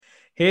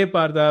Hey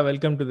Partha,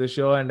 welcome to the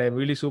show, and I'm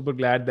really super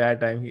glad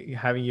that I'm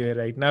having you here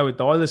right now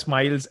with all the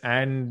smiles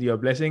and your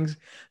blessings.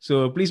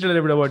 So please tell a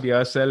little bit about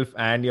yourself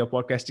and your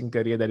podcasting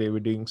career that you've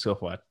been doing so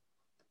far.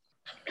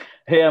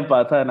 Hey, I'm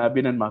Partha, and I've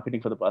been in marketing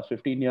for the past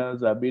 15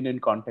 years. I've been in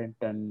content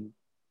and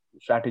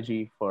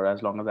strategy for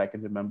as long as I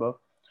can remember.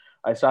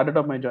 I started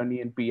off my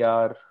journey in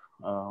PR,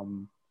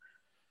 um,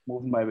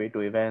 moved my way to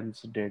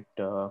events, did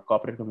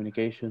corporate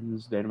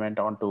communications, then went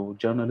on to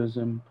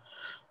journalism,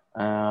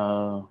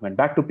 went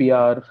back to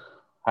PR,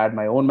 had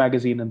my own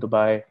magazine in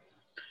Dubai.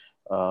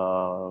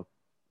 Uh,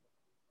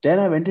 then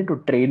I went into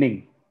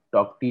training,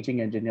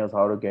 teaching engineers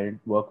how to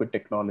work with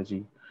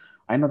technology.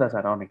 I know that's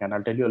ironic, and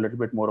I'll tell you a little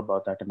bit more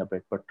about that in a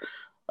bit. But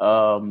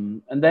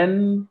and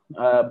then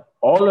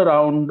all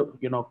around,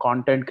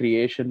 content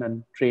creation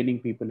and training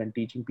people and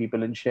teaching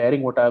people and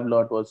sharing what I've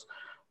learned was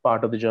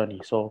part of the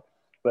journey. So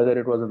whether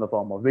it was in the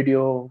form of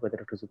video, whether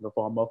it was in the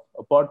form of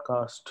a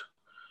podcast,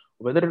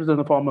 whether it was in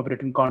the form of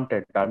written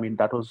content, I mean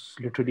that was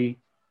literally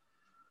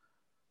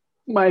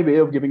my way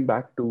of giving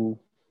back to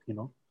you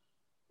know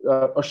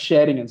or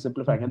sharing and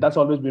simplifying. And Mhm. that's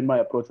always been my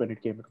approach when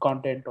it came to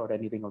content or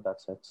anything of that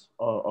sense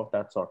or of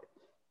that sort.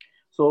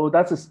 So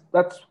that's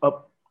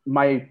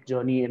my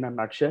journey in a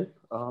nutshell.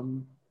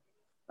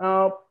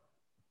 Uh,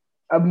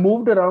 I've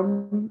moved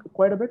around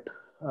quite a bit.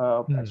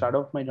 I started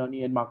Hmm. off my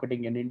journey in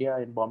marketing in India,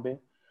 in Bombay,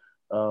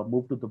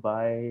 moved to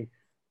Dubai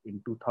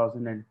in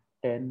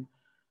 2010,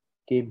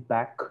 came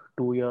back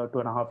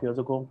 2.5 years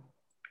ago,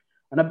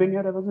 and I've been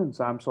here ever since.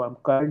 I'm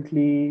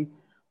currently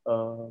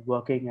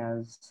working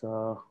as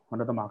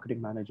one of the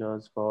marketing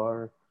managers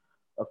for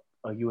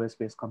a US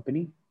based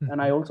company, and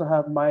I Mhm. also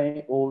have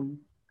my own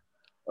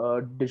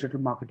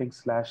digital marketing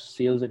slash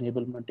sales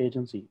enablement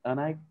agency.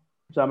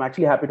 So I'm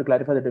actually happy to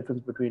clarify the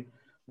difference between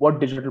what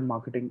digital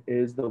marketing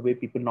is, the way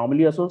people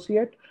normally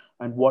associate,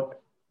 and what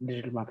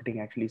digital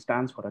marketing actually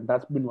stands for. And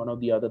that's been one of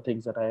the other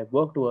things that I have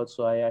worked towards.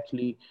 So I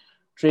actually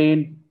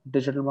train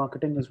digital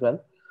marketing as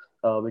well,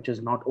 which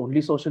is not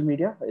only social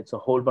media, it's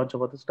a whole bunch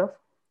of other stuff.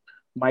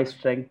 My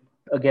strength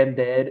again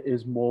there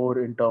is more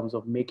in terms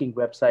of making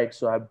websites.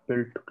 So I've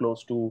built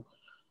close to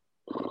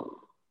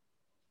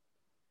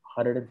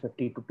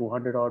 150 to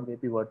 200 odd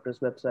maybe WordPress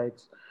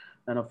websites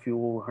and a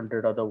few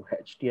hundred other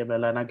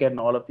HTML. And again,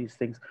 all of these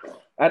things.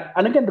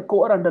 And again, the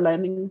core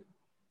underlining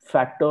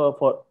factor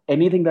for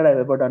anything that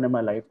I've ever done in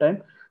my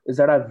lifetime is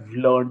that I've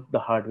learned the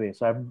hard way.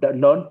 So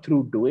learned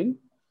through doing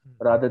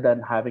rather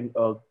than having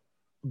a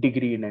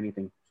degree in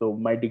anything. So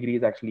my degree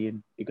is actually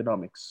in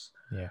economics,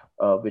 Yeah.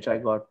 which I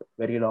got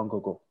very long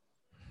ago.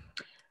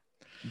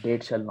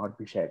 Date shall not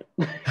be shared.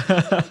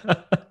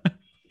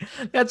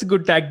 That's a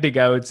good tactic,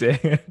 I would say.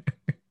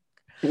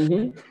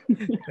 Mhm.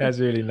 That's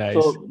really nice.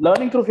 So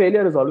learning through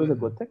failure is always a Mhm.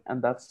 good thing,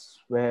 and that's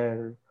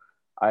where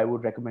I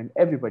would recommend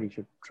everybody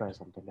should try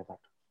something like that.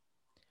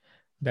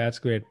 That's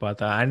great,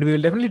 Pata. And we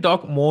will definitely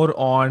talk more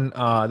on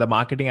the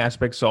marketing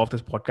aspects of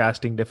this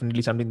podcasting.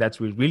 Definitely something that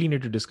we really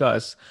need to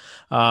discuss.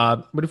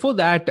 But before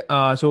that,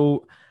 so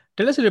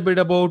tell us a little bit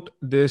about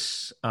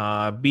this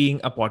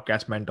being a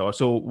podcast mentor.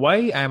 So why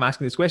I'm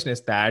asking this question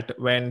is that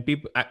when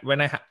people,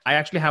 I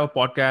actually have a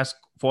podcast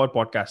for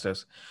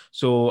podcasters.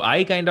 So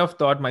I kind of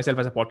thought myself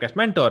as a podcast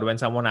mentor when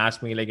someone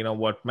asked me, like,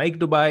 what mic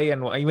to buy,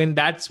 and even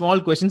that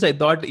small questions, I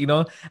thought,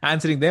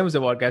 answering them as a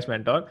podcast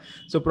mentor.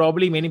 So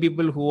probably many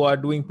people who are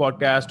doing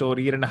podcast or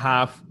year and a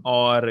half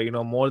or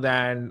more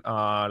than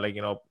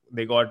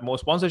they got more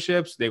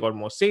sponsorships, they got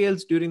more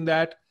sales during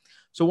that.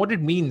 So what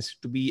it means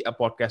to be a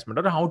podcast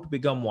mentor, or how to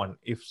become one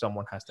if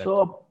someone has that.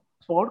 So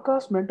a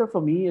podcast mentor for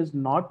me is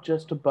not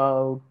just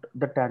about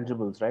the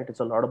tangibles, right? It's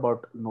a lot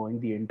about knowing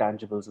the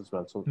intangibles as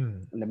well. So Hmm.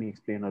 let me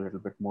explain a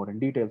little bit more in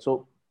detail.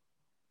 So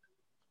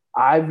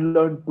I've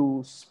learned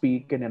to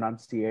speak and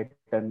enunciate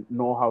and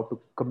know how to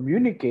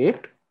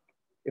communicate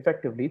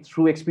effectively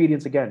through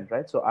experience again,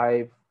 right? So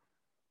I've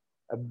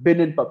been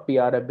in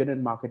PR, I've been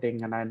in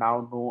marketing, and I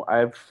now know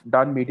I've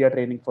done media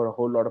training for a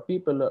whole lot of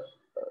people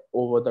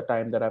over the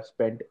time that I've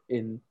spent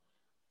in,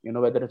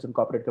 whether it's in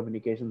corporate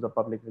communications or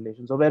public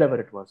relations or wherever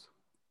it was,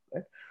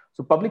 right?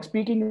 So public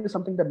speaking is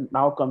something that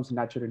now comes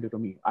naturally to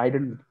me. I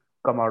didn't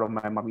come out of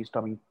my mommy's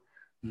tummy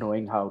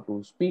knowing how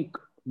to speak.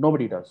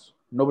 Nobody does.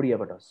 Nobody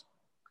ever does.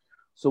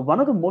 So, one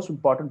of the most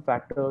important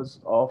factors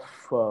of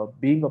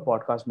being a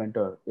podcast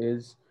mentor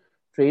is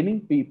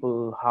training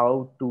people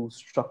how to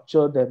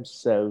structure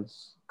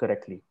themselves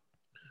correctly.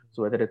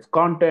 So, whether it's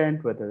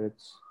content, whether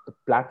it's the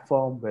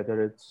platform,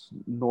 whether it's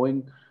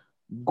going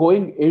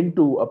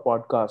into a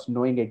podcast,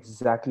 knowing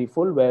exactly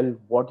full well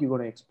what you're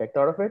going to expect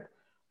out of it,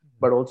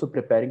 but also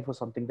preparing for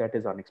something that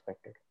is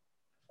unexpected.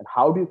 And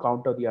how do you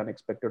counter the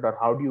unexpected, or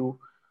how do you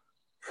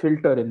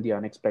filter in the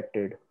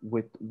unexpected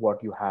with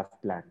what you have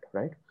planned,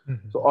 right?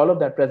 So Mhm. all of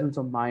that presence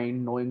of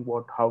mind, knowing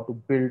how to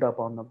build up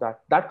on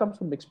that comes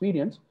from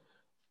experience.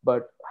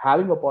 But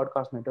having a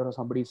podcast mentor or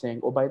somebody saying,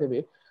 oh, by the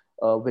way,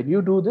 when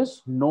you do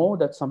this, know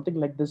that something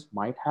like this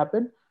might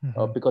happen,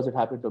 Mhm. because it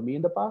happened to me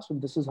in the past,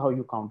 and this is how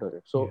you counter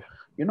it. So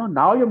Yeah.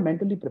 now you're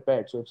mentally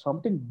prepared. So if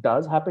something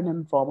does happen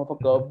in form of a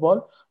Mhm.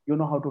 curveball, you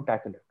know how to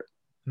tackle it.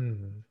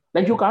 Mhm.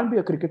 Like you can't be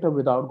a cricketer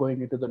without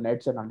going into the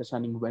nets and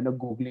understanding when a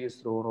googly is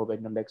thrown or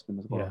when the leg spin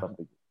is going to Yeah. come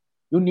to you.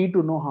 You need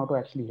to know how to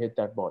actually hit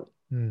that ball.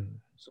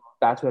 So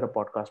that's where a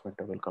podcast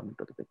mentor will come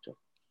into the picture.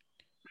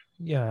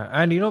 Yeah.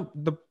 And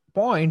the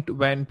point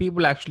when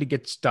people actually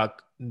get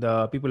stuck,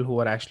 the people who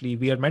are actually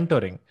we are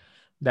mentoring,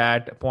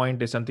 that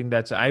point is something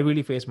that's I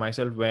really face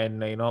myself when,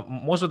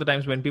 most of the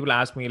times when people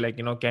ask me, like,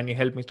 can you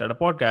help me start a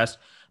podcast?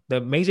 The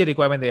major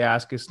requirement they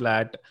ask is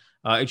that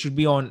it should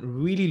be on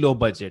really low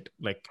budget.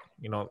 Like,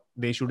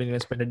 they shouldn't even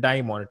spend a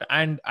dime on it.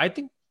 And I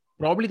think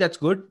probably that's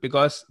good,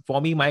 because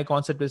for me, my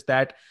concept is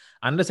that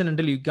unless and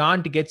until you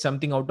can't get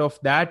something out of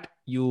that,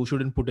 you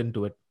shouldn't put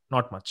into it.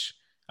 Not much,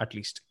 at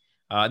least.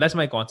 That's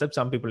my concept.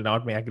 Some people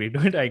not may agree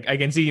to it. I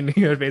can see in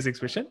your face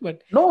expression,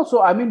 but No,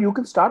 so I mean, you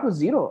can start with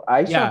zero. I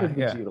yeah, started with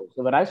yeah. zero.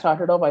 So when I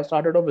started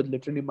off with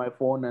literally my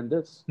phone and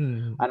this,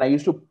 Hmm. and I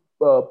used to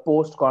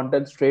post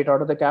content straight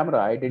out of the camera.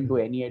 I didn't do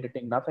Hmm. any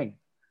editing, nothing,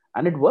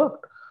 and it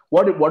worked.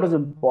 What is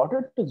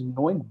important is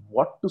knowing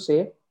what to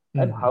say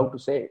and how Hmm. to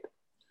say it.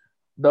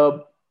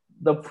 The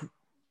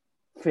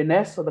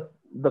finesse or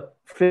the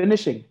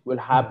finishing will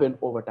Hmm. happen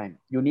over time.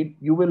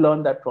 You will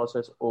learn that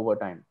process over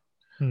time.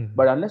 Hmm.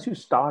 But unless you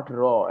start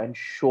raw and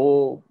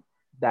show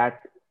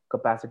that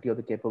capacity or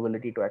the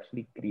capability to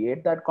actually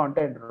create that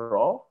content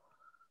raw,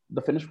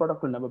 the finished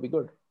product will never be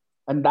good.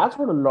 And that's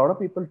what a lot of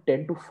people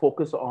tend to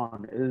focus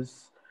on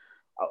is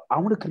I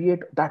want to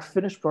create that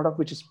finished product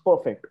which is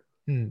perfect.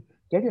 Hmm.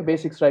 Get your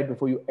basics right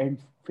before you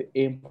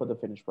aim for the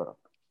finished product.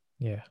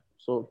 Yeah,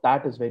 So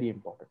that is very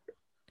important.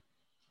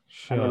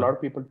 And a sure. lot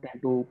of people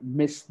tend to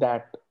miss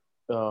that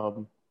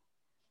um,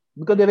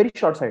 because they're very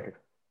short-sighted.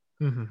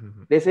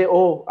 Hmm. They say,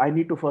 oh, I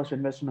need to first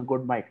invest in a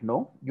good mic.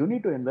 No, you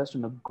need to invest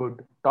in a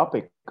good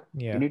topic.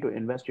 You need Yeah. to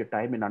invest your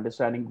time in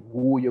understanding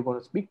who you're going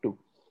to speak to.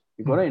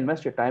 You're going Hmm. to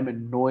invest your time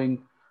in knowing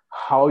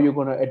how you're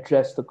going to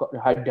address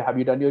have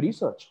you done your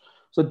research.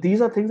 So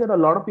these are things that a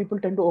lot of people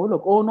tend to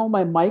overlook. Oh no,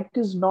 my mic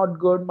is not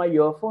good, my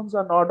earphones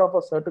are not of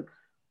a certain.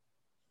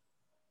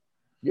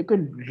 You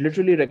can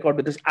literally record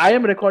with this. I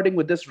am recording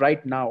with this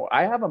right now.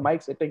 I have a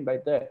mic sitting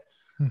right there.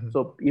 Hmm.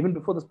 So even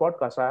before this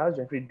podcast, I asked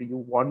Jeffrey, do you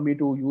want me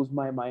to use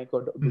my mic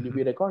or will you Hmm.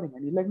 be recording?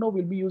 And he's like, no,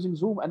 we'll be using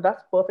Zoom. And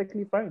that's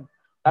perfectly fine.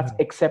 That's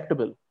Hmm.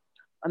 acceptable.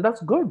 And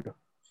that's good.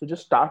 So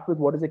just start with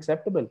what is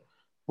acceptable.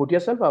 Put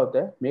yourself out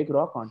there, make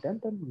raw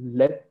content, and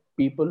let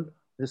people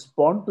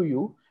respond to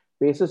you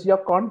basis your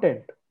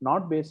content,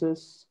 not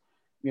basis,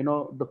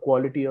 the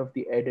quality of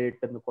the edit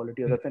and the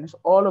quality of the finish.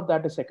 All of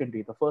that is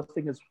secondary. The first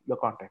thing is your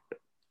content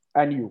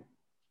and you.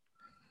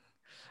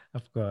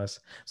 Of course.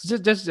 So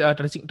just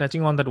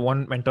touching on that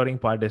one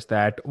mentoring part is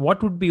that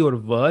what would be your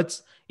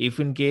words if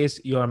in case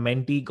your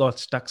mentee got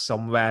stuck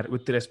somewhere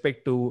with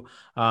respect to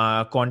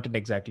content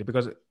exactly?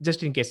 Because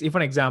just in case, if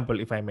an example,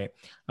 if I may,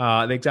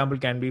 the example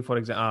can be, for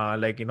example,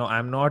 like,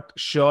 I'm not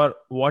sure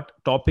what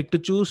topic to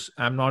choose.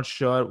 I'm not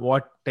sure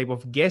what type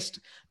of guest,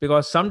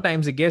 because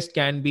sometimes a guest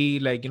can be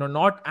like,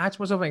 not as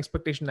much of an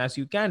expectation as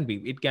you can be.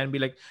 It can be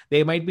like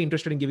they might be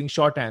interested in giving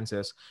short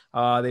answers,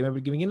 they might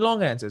be giving in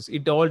long answers.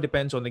 It all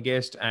depends on the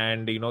guest,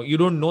 and you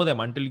don't know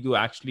them until you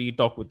actually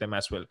talk with them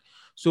as well.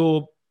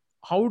 So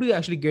how do you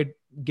actually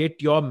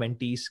get your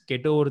mentees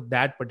get over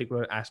that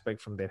particular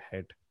aspect from their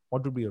head?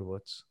 What would be your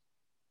words?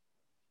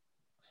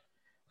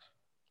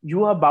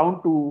 You are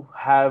bound to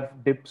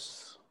have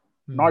dips.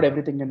 Not Hmm.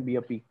 everything can be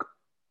a peak.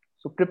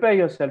 So prepare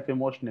yourself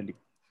emotionally.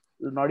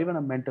 It's not even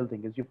a mental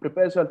thing. Is you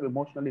prepare yourself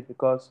emotionally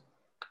because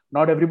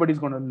not everybody's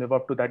going to live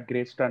up to that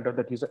great standard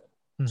that you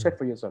Hmm. set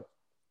for yourself.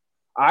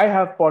 I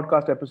have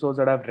podcast episodes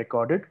that I've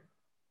recorded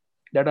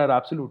that are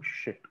absolute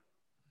shit,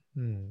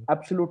 Hmm.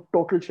 absolute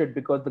total shit,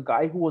 because the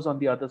guy who was on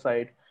the other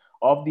side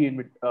of the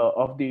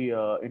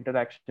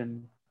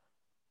interaction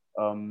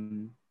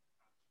um,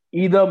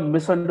 either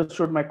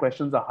misunderstood my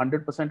questions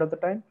 100% of the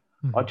time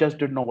or Hmm. just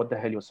didn't know what the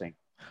hell you're saying.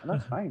 And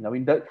that's fine. I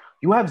mean,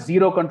 you have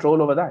zero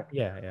control over that.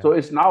 Yeah, yeah. So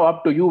it's now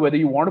up to you whether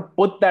you want to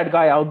put that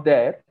guy out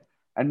there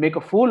and make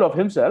a fool of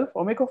himself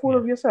or make a fool Yeah.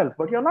 of yourself.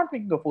 But you're not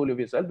making a fool of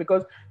yourself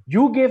because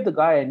you gave the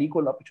guy an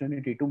equal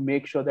opportunity to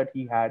make sure that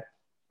he had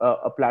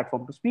a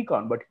platform to speak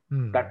on, but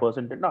that Hmm.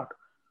 person did not.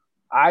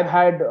 I've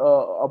had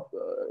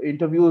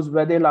interviews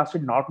where they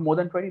lasted not more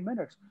than 20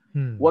 minutes.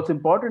 Hmm. What's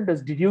important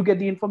is, did you get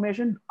the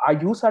information? Are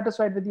you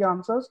satisfied with the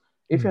answers?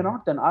 If you're Hmm.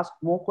 not, then ask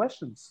more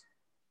questions.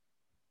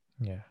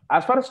 Yeah.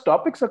 As far as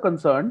topics are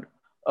concerned,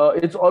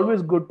 it's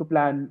always good to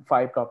plan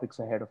 5 topics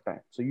ahead of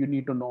time. So you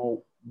need to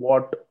know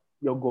what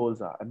your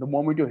goals are. And the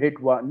moment you hit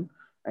one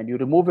and you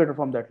remove it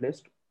from that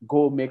list,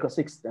 go make a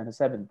sixth and a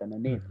seventh and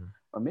an eighth. Hmm.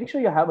 But make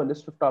sure you have a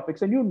list of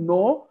topics and you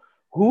know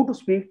who to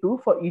speak to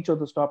for each of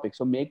those topics.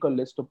 So make a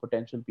list of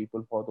potential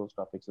people for those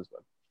topics as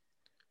well.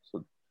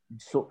 So,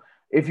 so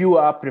if you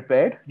are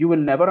prepared, you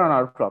will never run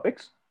out of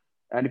topics.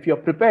 And if you're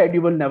prepared,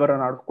 you will never run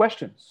out of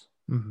questions.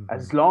 Hmm.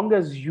 As long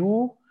as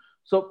you,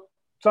 so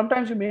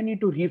sometimes you may need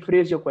to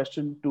rephrase your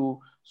question to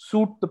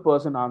suit the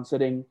person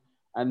answering,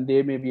 and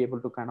they may be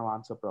able to kind of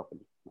answer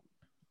properly.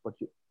 But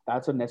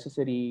that's a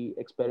necessary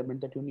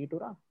experiment that you need to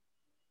run.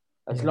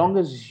 As Yeah. long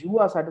as you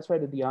are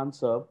satisfied with the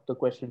answer, the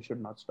question should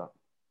not stop.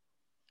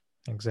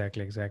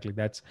 Exactly.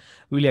 That's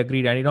really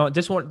agreed. And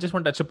just want to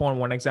touch upon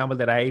one example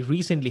that I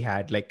recently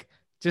had, like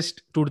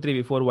just 2 to 3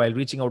 before, while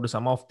reaching out to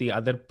some of the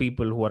other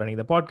people who are running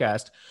the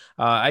podcast.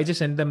 I just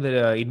sent them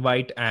the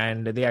invite,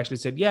 and they actually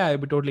said, "Yeah, I'd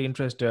be totally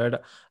interested."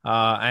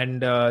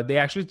 And they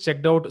actually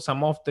checked out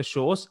some of the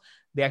shows.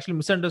 They actually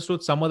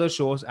misunderstood some other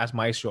shows as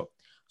my show.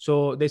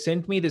 So they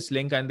sent me this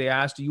link and they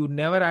asked, "You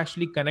never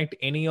actually connect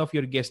any of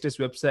your guest's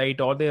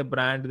website or their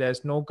brand.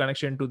 There's no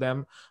connection to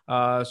them.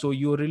 So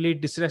you're really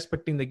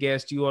disrespecting the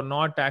guest. You are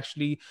not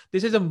actually."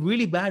 This is some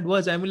really bad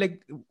words. I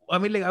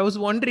mean, I was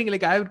wondering,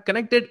 like, I've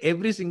connected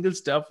every single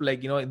stuff, like,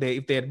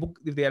 if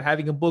they're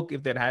having a book,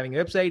 if they're having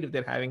a website, if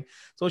they're having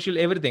social,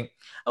 everything.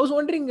 I was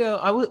wondering,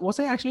 was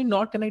I actually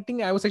not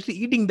connecting? I was actually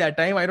eating that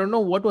time. I don't know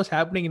what was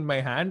happening in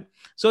my hand.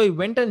 So I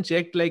went and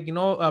checked, like,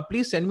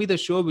 please send me the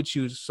show which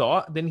you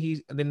saw.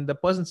 Then the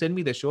person sent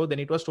me the show. Then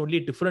it was totally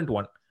a different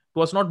one. It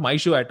was not my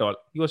show at all.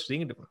 He was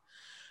seeing it different.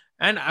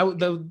 And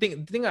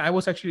the thing I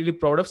was actually really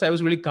proud of, so I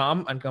was really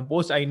calm and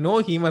composed. I know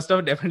he must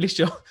have definitely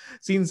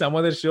seen some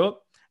other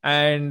show.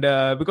 And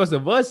because the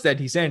words that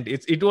he sent,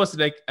 it was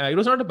like, it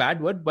was not a bad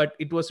word, but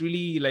it was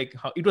really like,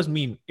 it was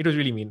mean. It was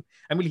really mean.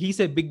 I mean, he's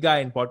a big guy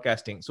in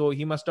podcasting, so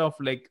he must have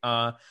like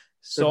So did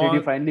saw.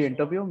 you finally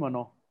interview him or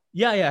no?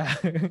 Yeah.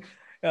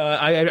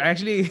 I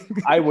actually.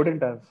 I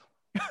wouldn't have.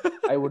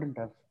 I wouldn't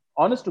have.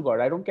 Honest to God,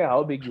 I don't care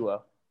how big you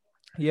are.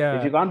 If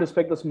Yeah. you can't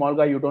respect the small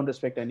guy, you don't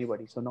respect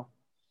anybody. So no.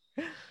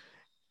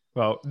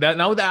 Wow.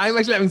 Now that I'm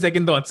actually having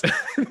second thoughts.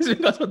 It's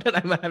because of that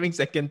I'm having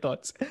second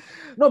thoughts.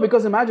 No,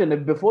 because imagine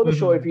if before the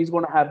show, if Mhm. he's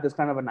going to have this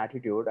kind of an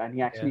attitude and he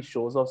Yeah. actually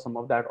shows off some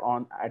of that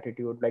on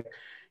attitude, like,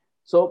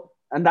 so,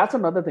 and that's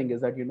another thing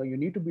is that, you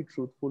need to be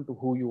truthful to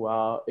who you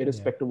are, Yeah.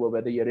 irrespective of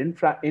whether you're in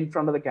front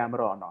of the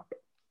camera or not.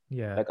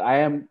 Yeah. Like I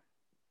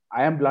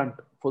am blunt,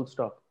 full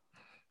stop.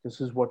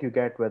 This is what you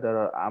get,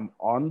 whether I'm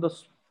on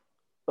this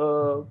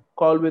Mhm.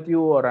 call with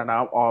you or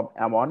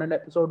I'm on an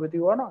episode with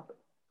you or not.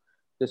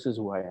 This is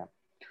who I am.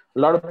 A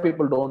lot of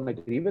people don't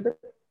agree with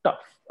it.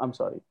 Tough. I'm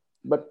sorry.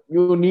 But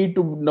you need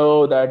to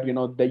know that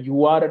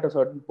you are at a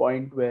certain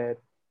point where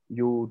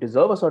you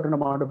deserve a certain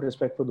amount of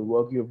respect for the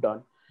work you've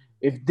done.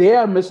 If they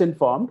are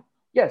misinformed,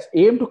 yes,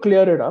 aim to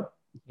clear it up.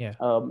 Yeah.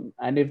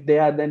 And if they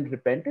are then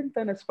repentant,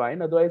 then it's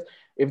fine. Otherwise,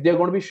 if they're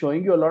going to be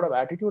showing you a lot of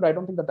attitude, I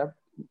don't think that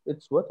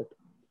it's worth it.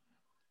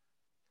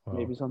 Wow.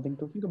 Maybe something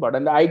to think about.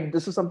 And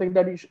this is something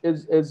that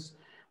is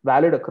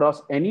valid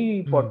across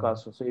any Mm.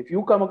 podcaster. So if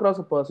you come across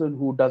a person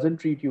who doesn't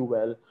treat you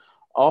well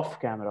off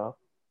camera,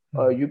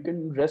 Mm. you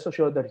can rest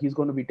assured that he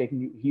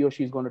or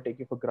she's going to take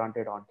you for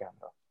granted on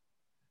camera.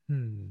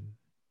 Mm.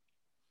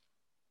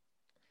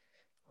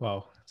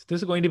 Wow. So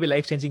this is going to be a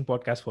life-changing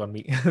podcast for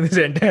me. This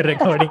entire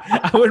recording,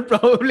 I would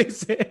probably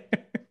say.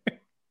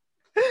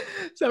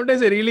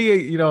 Sometimes I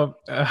really,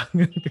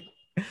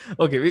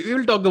 okay, we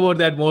will talk about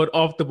that more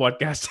off the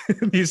podcast.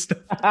 These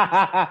stuff.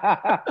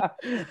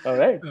 All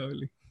right.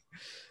 Probably.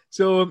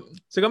 So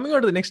coming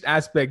on to the next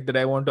aspect that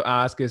I want to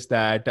ask is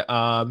that,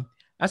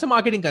 as a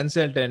marketing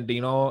consultant,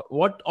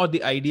 what are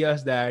the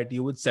ideas that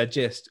you would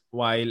suggest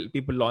while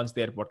people launch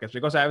their podcast?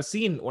 Because I have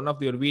seen one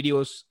of your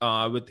videos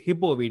with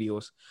Hippo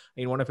videos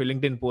in one of your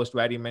LinkedIn posts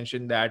where you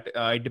mentioned that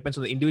it depends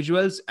on the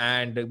individuals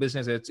and the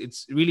business.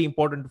 It's really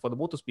important for the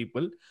both those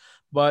people.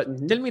 But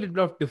Mhm. tell me a little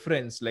bit of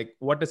difference. Like,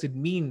 what does it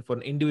mean for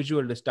an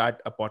individual to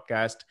start a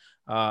podcast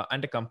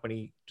and a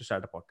company to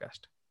start a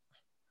podcast?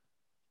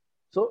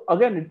 So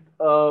again,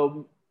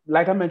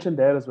 like I mentioned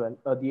there as well,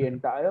 the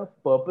entire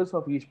purpose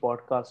of each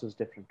podcast is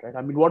different, right?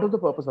 I mean, what is the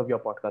purpose of your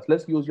podcast?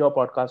 Let's use your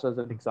podcast as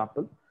an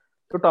example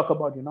to talk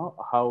about,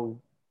 how,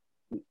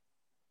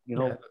 Yeah,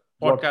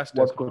 what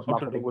podcasters, good how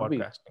to do marketing would be,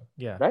 podcasting.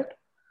 Yeah. right?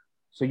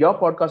 So your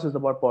podcast is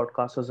about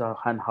podcasters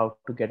and how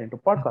to get into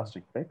Mhm.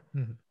 podcasting, right?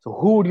 Mhm. So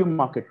who would you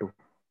market to?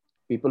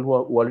 People who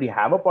already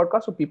have a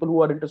podcast, or people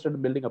who are interested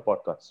in building a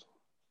podcast?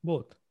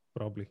 Both,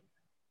 probably.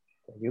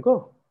 There you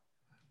go.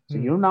 So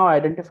Mm. you now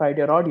identified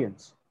your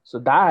audience. So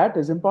that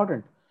is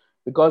important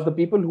because the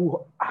people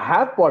who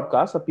have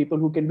podcasts are people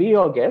who can be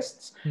your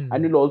guests and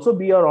Mm. will also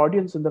be your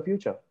audience in the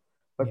future.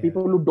 But Yeah.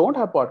 people who don't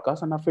have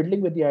podcasts and are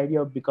fiddling with the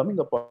idea of becoming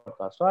a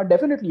podcaster are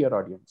definitely your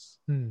audience.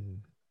 Mm.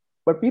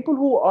 But people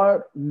who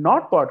are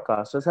not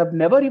podcasters have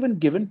never even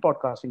given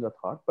podcasting a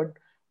thought, but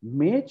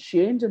may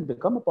change and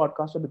become a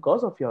podcaster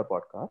because of your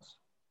podcast.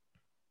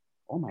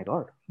 Oh my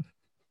God.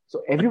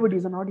 So everybody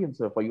is an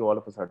audience for you all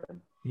of a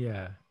sudden,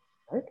 Yeah.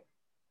 right?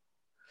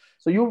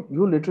 So you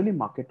literally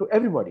market to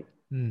everybody.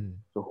 Mm.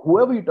 So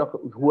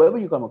whoever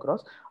you come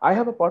across, I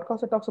have a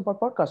podcast that talks about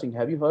podcasting.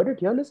 Have you heard it?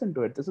 Here, listen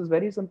to it. This is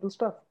very simple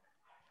stuff.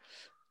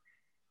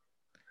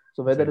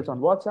 So whether it's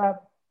Exactly. on WhatsApp,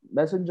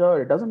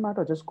 Messenger, it doesn't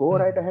matter. Just go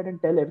right Mm. ahead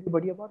and tell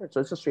everybody about it.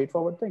 So it's a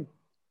straightforward thing.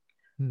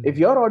 If Mm.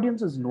 your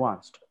audience is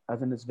nuanced,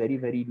 as in it's very,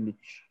 very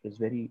niche, is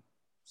very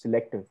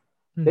selective,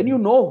 then Mm. you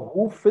know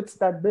who fits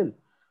that bill.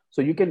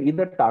 So you can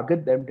either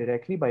target them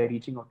directly by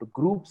reaching out to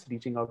groups,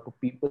 reaching out to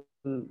people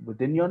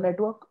within your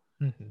network,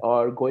 Mhm.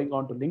 or going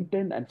on to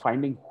LinkedIn and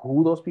finding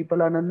who those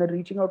people are and then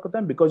reaching out to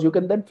them because you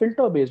can then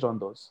filter based on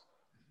those.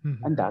 Mhm.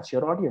 And that's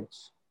your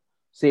audience.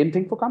 Same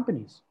thing for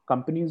companies.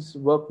 Companies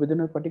work within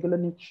a particular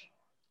niche.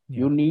 Yeah.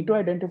 You need to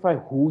identify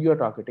who you're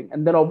targeting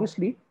and then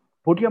obviously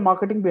put your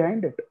marketing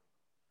behind it.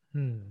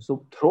 Hmm.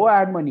 So throw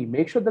ad money,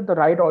 make sure that the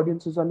right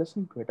audiences are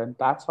listening to it, and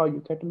that's how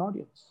you get an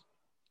audience.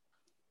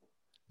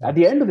 At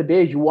the That's end of the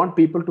day, you want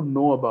people to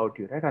know about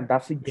you, right? And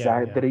that's yeah,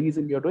 exactly the yeah.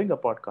 reason you're doing a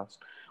podcast.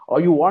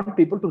 Or you want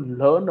people to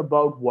learn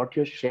about what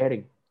you're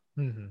sharing.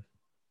 Hmm.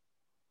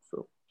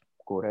 So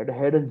go right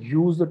ahead and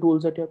use the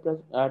tools at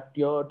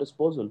your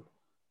disposal.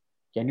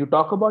 Can you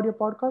talk about your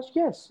podcast?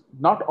 Yes.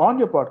 Not on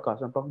your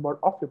podcast. I'm talking about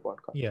off your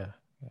podcast. Yeah.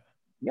 Yeah.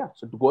 Yeah.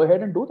 So go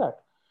ahead and do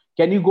that.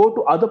 Can you go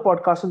to other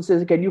podcasts and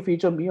say, can you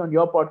feature me on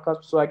your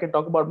podcast so I can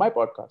talk about my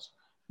podcast?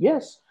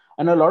 Yes.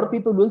 And a lot of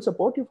people will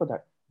support you for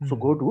that. So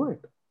go Hmm. do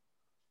it.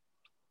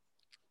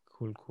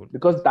 Cool, cool.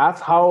 Because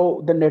that's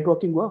how the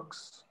networking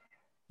works.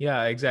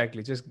 Yeah,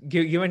 exactly. Just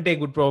give and take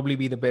would probably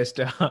be the best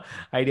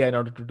idea in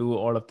order to do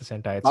all of this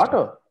entire stuff.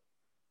 Smarter.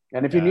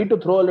 And if you Yeah. need to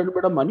throw a little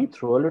bit of money,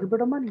 throw a little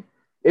bit of money.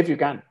 If you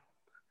can.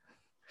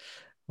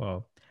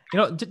 Wow.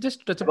 Just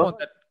to touch Never upon hurt.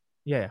 that.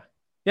 Yeah, yeah.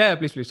 Yeah, yeah,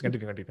 please, please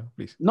continue,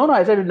 please. No,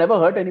 I said it never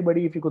hurt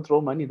anybody. If you could throw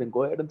money, then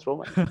go ahead and throw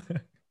money.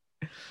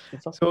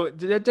 That's all. So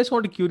just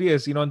want to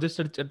curious, just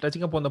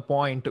touching upon the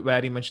point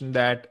where you mentioned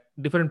that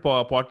different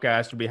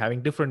podcasts will be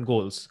having different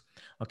goals.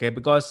 Okay,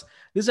 because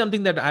this is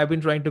something that I've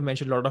been trying to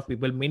mention a lot of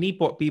people, many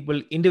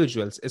people,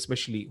 individuals,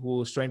 especially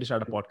who's trying to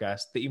start a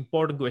podcast. The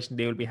important question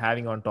they will be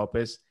having on top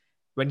is,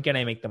 when can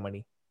I make the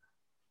money?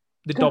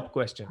 The Yeah. top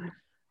question.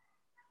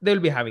 They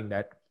will be having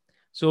that.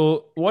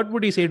 So what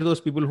would you say to those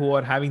people who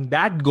are having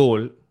that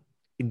goal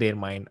in their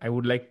mind? I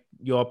would like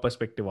your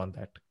perspective on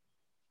that.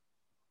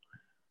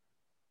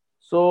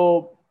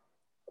 So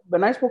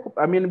when I spoke,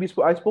 I mean,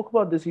 I spoke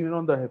about this even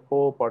on the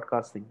Hippo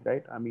podcast thing,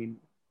 right? I mean,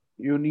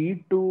 you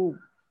need to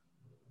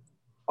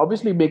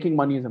obviously making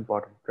money is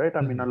important, right?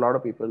 I mean, a lot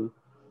of people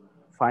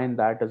find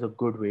that as a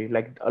good way.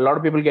 Like a lot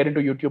of people get into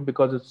YouTube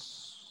because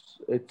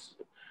it's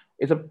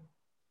a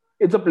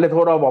it's a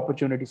plethora of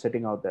opportunity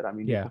sitting out there. I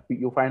mean, Yeah.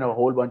 you find a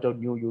whole bunch of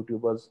new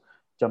YouTubers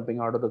jumping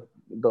out of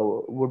the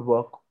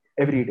woodwork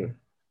every day,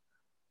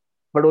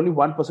 but only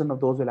 1%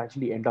 of those will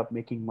actually end up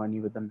making money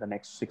within the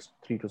next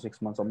 3 to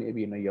 6 months, or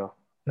maybe in a year.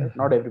 Right?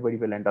 Not everybody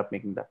will end up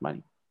making that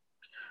money.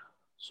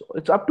 So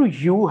it's up to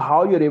you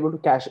how you're able to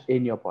cash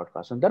in your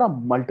podcast, and there are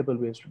multiple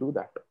ways to do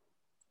that.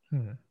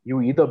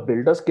 You either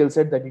build a skill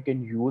set that you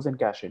can use and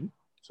cash in,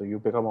 so you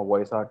become a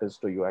voice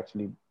artist, or you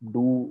actually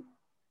do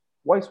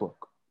voice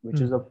work,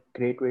 which is a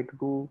great way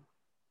to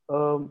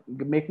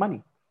make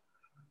money.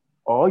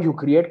 Or you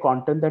create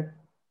content that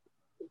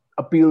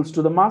appeals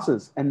to the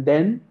masses, and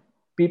then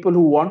people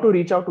who want to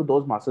reach out to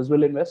those masses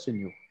will invest in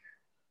you.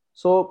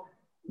 So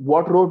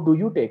what road do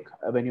you take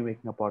when you're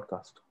making a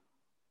podcast?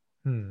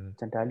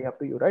 It's entirely up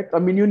to you, right? I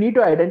mean, you need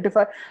to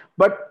identify,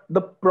 but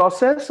the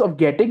process of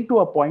getting to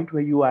a point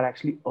where you are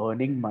actually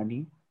earning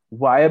money,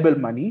 viable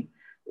money,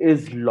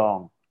 is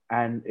long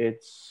and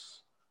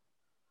it's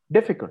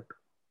difficult.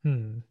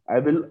 I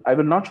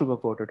will not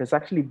sugarcoat it. It's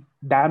actually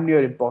damn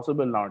near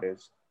impossible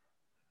nowadays,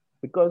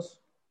 because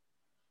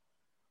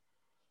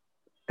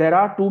there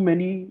are too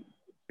many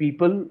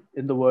people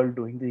in the world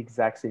doing the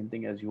exact same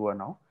thing as you are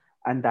now,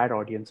 and that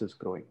audience is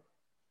growing.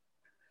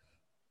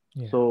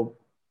 Yeah. So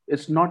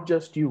it's not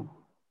just you.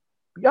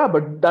 Yeah,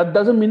 but that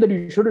doesn't mean that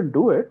you shouldn't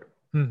do it,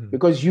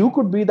 because you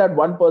could be that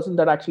one person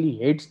that actually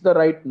hits the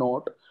right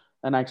note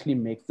and actually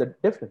makes the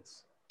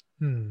difference.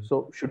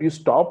 So should you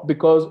stop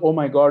because, oh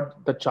my God,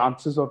 the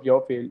chances of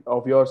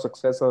your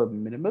success are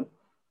minimal?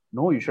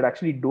 No, you should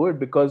actually do it,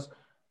 because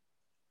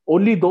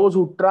only those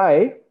who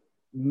try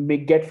may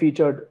get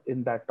featured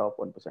in that top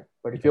 1%.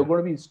 But if you're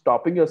going to be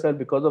stopping yourself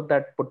because of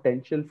that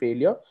potential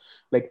failure,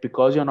 like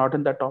because you're not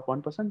in that top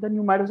 1%, then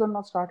you might as well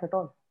not start at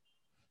all.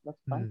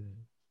 That's fine.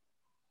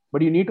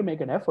 But you need to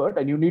make an effort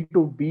and you need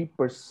to be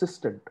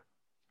persistent.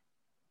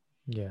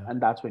 Yeah.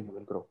 And that's when you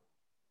will grow.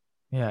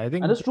 Yeah, I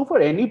think, and it's true for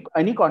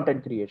any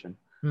content creation,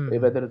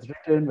 whether it's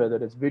written, whether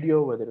it's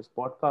video, whether it's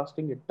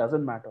podcasting, it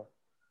doesn't matter.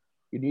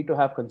 You need to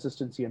have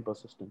consistency and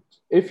persistence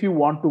if you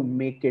want to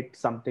make it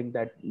something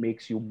that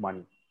makes you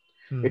money.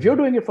 If you're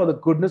doing it for the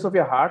goodness of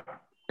your heart,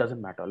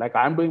 doesn't matter. Like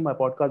I'm doing my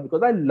podcast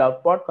because I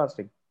love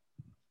podcasting.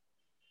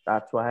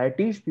 That's why I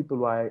teach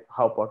people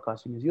how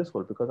podcasting is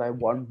useful, because I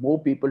want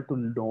more people to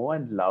know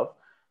and love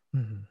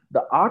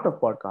the art of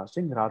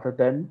podcasting rather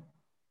than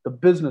the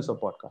business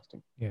of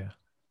podcasting. Yeah.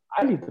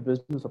 I leave the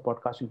business of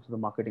podcasting to the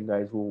marketing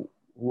guys who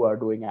are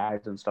doing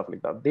ads and stuff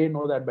like that. They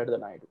know that better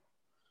than I do.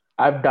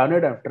 I've done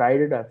it. I've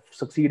tried it. I've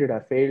succeeded.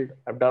 I've failed.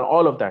 I've done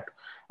all of that.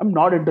 I'm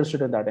not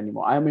interested in that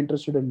anymore. I'm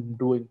interested in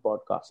doing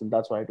podcasts, and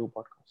that's why I do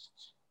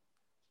podcasts.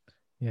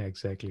 Yeah,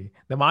 exactly.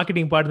 The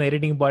marketing part and the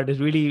editing part is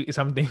really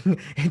something.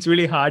 It's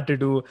really hard to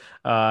do.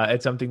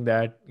 It's something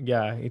that,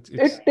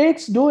 it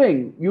takes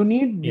doing. You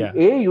need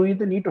you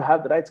either need to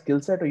have the right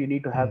skill set or you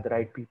need to have the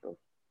right people.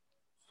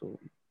 So,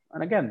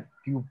 and again,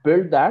 you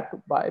build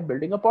that by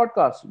building a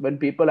podcast. When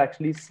people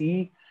actually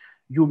see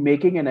you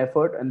making an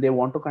effort and they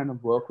want to kind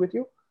of work with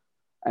you,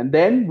 and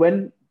then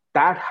when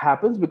that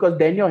happens, because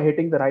then you're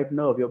hitting the right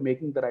nerve, you're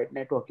making the right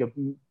network,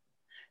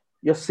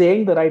 you're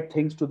saying the right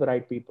things to the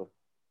right people.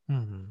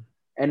 Mm-hmm.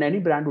 And any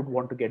brand would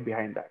want to get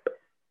behind that.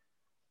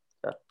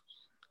 That's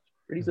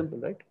pretty simple,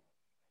 right?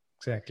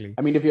 Exactly.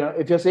 I mean,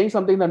 if you're saying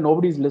something that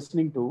nobody's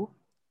listening to,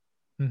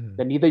 Mm-hmm.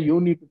 then either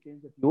you need to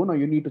change the tune or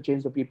you need to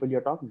change the people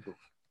you're talking to.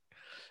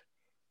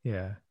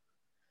 Yeah.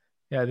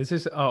 Yeah, this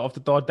is of the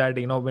thought that,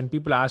 when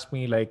people ask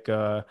me like,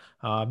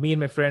 me and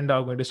my friend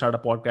are going to start a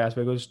podcast,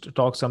 we're going to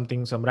talk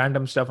something, some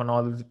random stuff and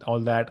all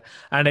that.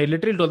 And I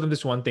literally told them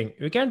this one thing: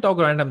 we can talk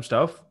random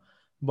stuff,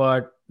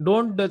 but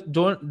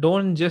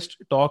don't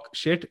just talk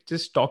shit,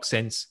 just talk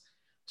sense.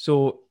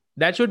 So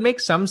that should make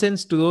some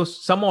sense to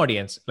some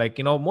audience. Like,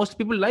 most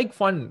people like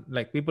fun,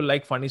 like people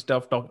like funny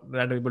stuff, talk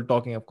random people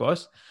talking, of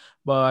course,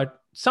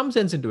 but some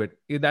sense into it.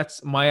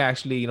 That's my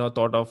actually,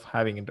 thought of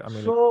having it. I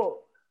mean, like, So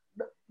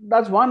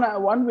that's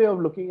one way of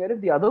looking at it.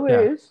 The other way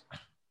yeah. is,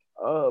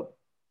 uh,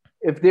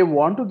 if they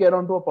want to get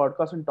onto a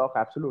podcast and talk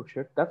absolute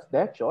shit, that's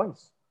their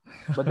choice.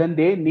 But then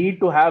they need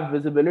to have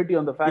visibility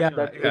on the fact Yeah,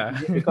 that it yeah.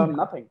 may become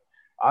nothing.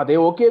 Are they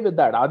okay with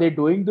that? Are they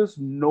doing this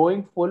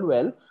knowing full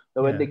well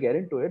that when Yeah. they get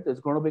into it, it's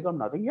going to become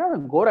nothing? Yeah,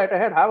 then go right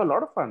ahead. Have a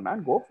lot of fun,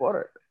 man. Go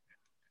for it.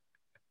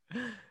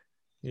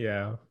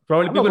 Yeah,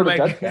 probably I'm not people going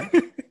to might. judge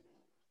them.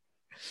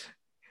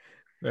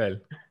 Well,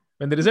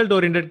 when the result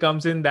oriented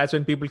comes in, that's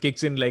when people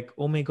kicks in like,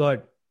 oh my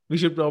god, we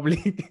should probably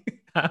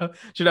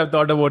should have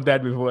thought about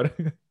that before.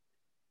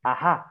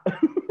 Aha.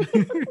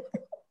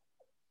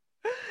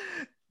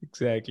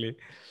 Exactly.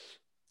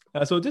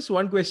 So just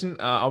one question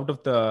out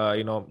of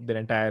the the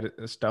entire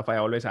stuff I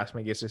always ask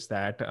my guests is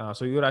that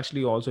so you're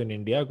actually also in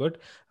India, good.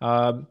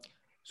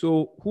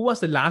 So who was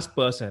the last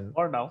person?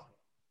 Or now.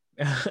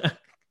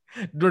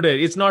 Don't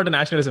worry, it's not a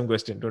nationalism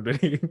question. Don't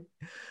worry.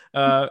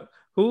 Uh,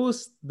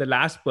 who's the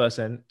last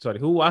person? Sorry,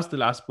 who was the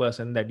last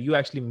person that you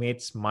actually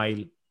made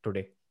smile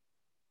today?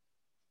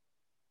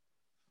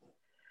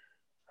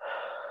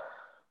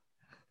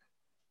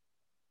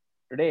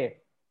 Today.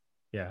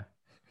 Yeah.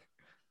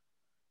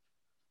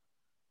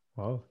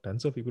 Wow,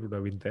 tons of people would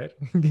have been there.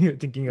 You're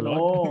thinking a lot.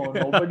 No,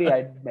 nobody.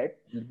 I met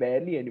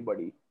barely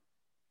anybody.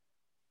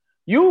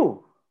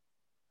 You.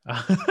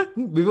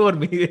 Before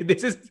me,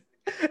 this is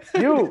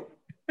You.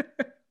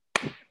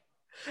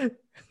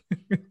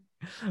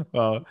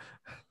 wow.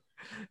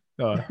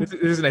 Oh, this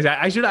is nice.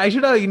 I should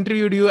have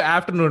interviewed you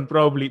afternoon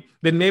probably.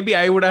 Then maybe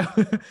I would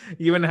have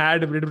even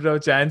had a little bit of a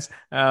chance.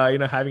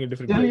 Having a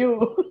different. Still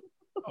you.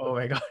 Oh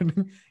my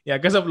god. Yeah,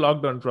 because of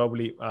lockdown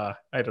probably.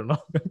 I don't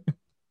know.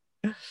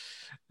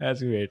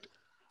 That's great.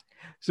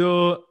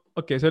 So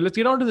okay, so let's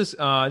get on to this.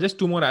 Just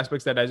two more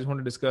aspects that I just want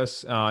to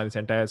discuss. This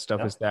entire stuff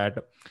Yeah. is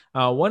that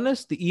one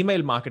is the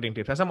email marketing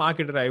tips. As a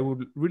marketer, I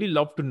would really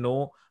love to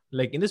know.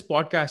 Like in this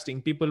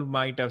podcasting, people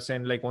might have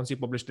sent like once you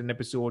published an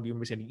episode, you'll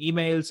be sending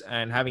emails,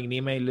 and having an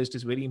email list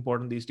is very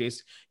important these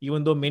days.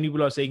 Even though many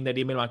people are saying that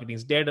email marketing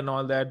is dead and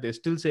all that, they're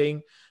still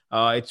saying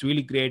it's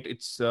really great.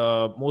 It's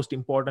most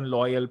important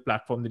loyal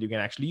platform that you can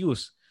actually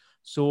use.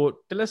 So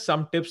tell us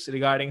some tips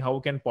regarding how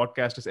can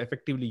podcasters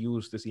effectively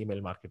use this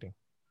email marketing.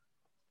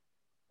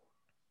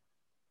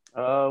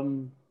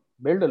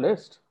 Build a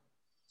list.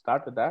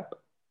 Start with that.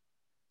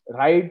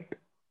 Write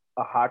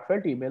a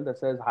heartfelt email that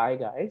says, "Hi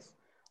guys,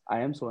 I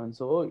am so and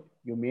so.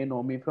 You may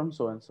know me from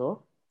so and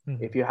so."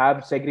 If you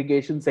have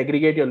segregation,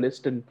 segregate your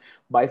list and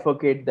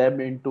bifurcate them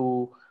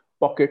into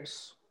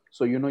pockets.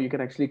 So you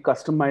can actually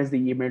customize the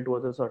email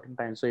towards a certain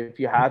time. So if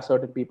you have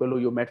certain people who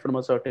you met from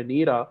a certain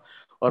era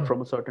or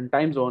from a certain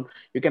time zone,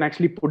 you can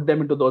actually put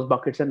them into those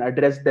buckets and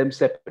address them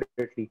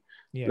separately.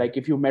 Yeah. Like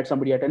if you met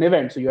somebody at an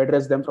event, so you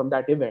address them from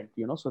that event.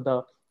 So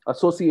the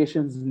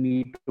associations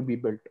need to be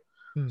built.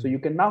 So you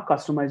can now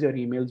customize your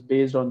emails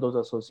based on those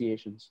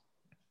associations.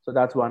 So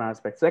that's one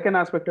aspect. Second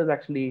aspect is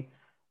actually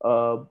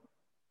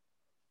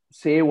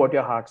say what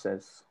your heart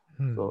says.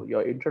 So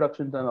your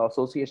introductions and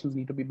associations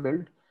need to be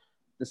built.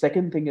 The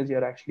second thing is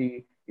you're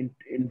actually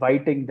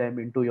inviting them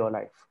into your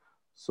life.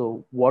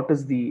 So what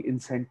is the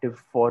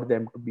incentive for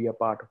them to be a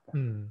part of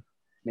that?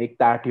 Make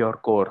that your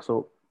core.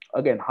 So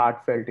again,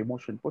 heartfelt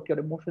emotion. Put your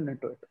emotion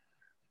into it,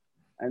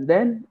 and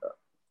then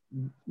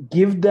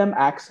give them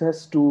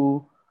access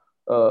to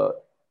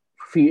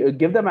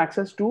give them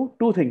access to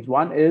two things.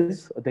 One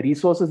is the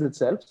resources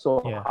itself. So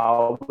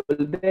how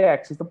will they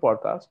access the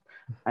podcast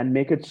and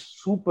make it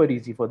super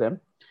easy for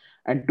them?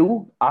 And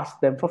two, ask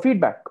them for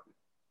feedback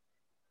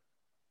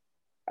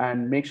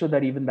and make sure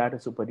that even that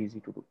is super easy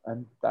to do.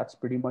 And that's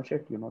pretty much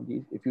it.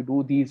 If you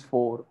do these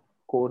four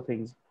core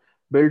things,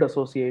 build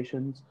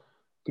associations,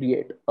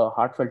 create a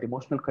heartfelt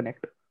emotional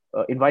connect,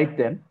 invite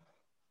them,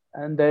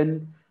 and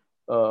then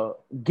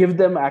give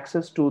them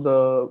access to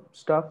the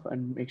stuff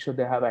and make sure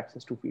they have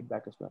access to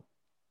feedback as well.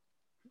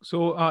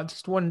 So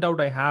just one doubt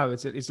I have,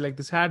 it's like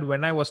this had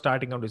when I was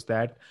starting out, is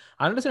that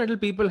understandable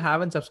people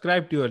haven't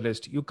subscribed to your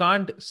list. You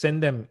can't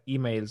send them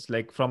emails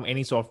like from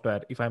any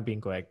software, if I'm being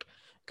correct.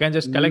 You can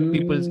just collect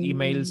people's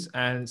emails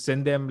and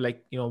send them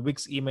like,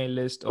 Wix email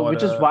list or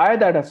which is why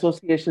that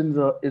associations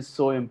is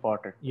so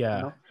important.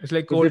 Yeah. It's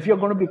like if you're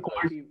going to be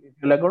cold,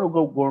 if you're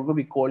going to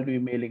be cold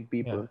emailing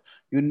people,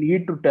 you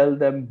need to tell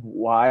them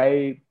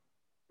why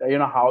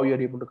how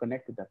you're able to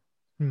connect with them.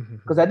 Mm-hmm.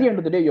 Because at the end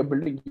of the day,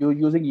 you're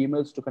using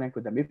emails to connect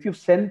with them. If you've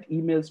sent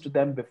emails to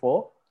them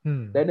before,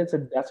 then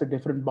that's a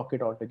different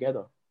bucket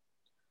altogether.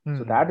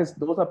 So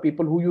those are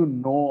people who you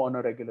know on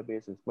a regular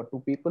basis. But to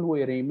people who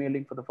are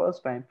emailing for the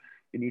first time,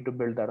 you need to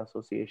build that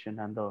association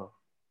and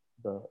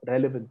the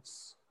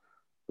relevance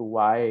to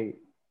why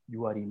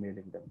you are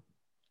emailing them.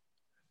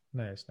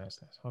 Nice.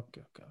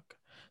 Okay.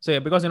 So yeah,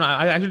 because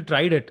I actually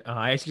tried it.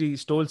 I actually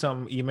stole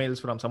some emails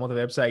from some of the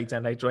websites,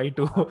 and I tried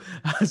to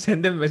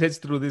send them message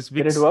through this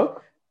Wix. Did it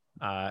work?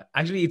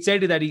 Actually, it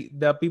said that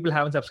the people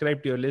haven't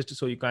subscribed to your list,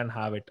 so you can't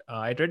have it.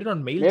 I tried it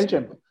on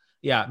MailChimp.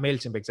 Yeah,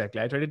 MailChimp, exactly.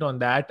 I tried it on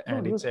that,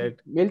 and it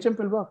said MailChimp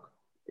will work.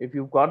 If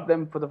you got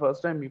them for the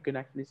first time, you can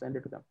actually send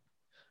it to them.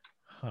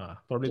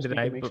 Probably just that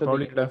need I to make sure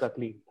probably the emails are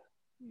clean.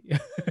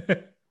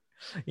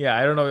 Yeah,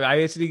 I don't know.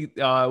 I actually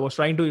was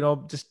trying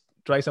to just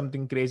try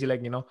something crazy,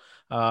 like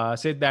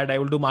said that I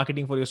will do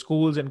marketing for your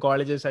schools and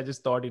colleges. I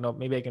just thought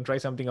maybe I can try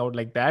something out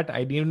like that.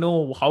 I didn't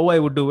know how I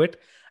would do it.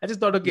 I just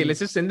thought, okay, let's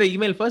just send the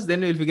email first,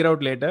 then we'll figure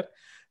out later.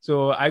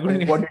 So I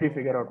couldn't. What did you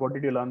figure out? What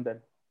did you learn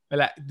then?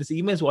 Well, this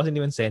emails wasn't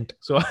even sent,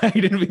 so I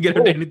didn't figure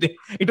out anything.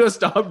 It was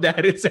stopped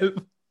there itself.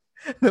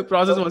 The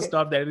process was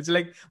stopped there. It's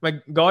like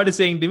my God is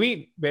saying to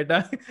me,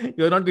 "Beta,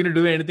 you're not going to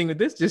do anything with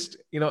this. Just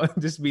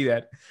just be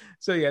there."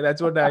 So yeah,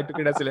 that's what I took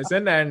it as a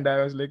lesson, and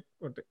I was like,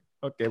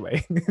 "Okay,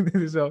 bye." This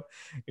is how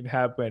it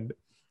happened.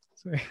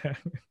 So yeah.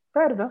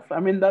 Fair enough. I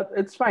mean, that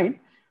it's fine.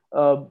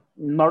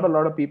 Not a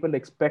lot of people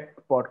expect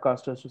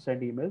podcasters to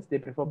send emails. They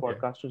prefer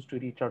podcasters to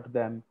reach out to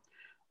them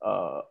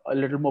a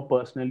little more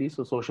personally.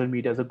 So social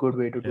media is a good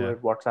way to do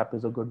it. WhatsApp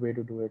is a good way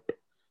to do it.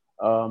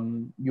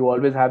 You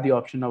always have the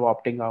option of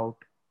opting out.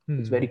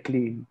 It's very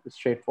clean. It's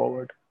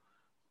straightforward.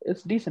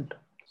 It's decent.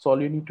 That's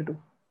all you need to do.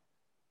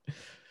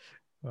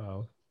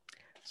 Wow.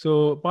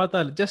 So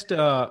Partha, just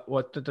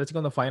touching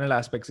on the final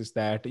aspects is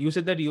that you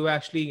said that you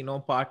actually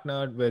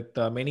partnered with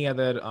many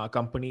other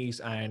companies,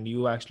 and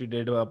you actually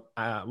did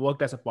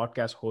worked as a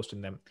podcast host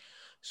in them.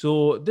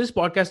 So this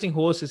podcasting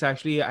host is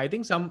actually, I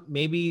think, some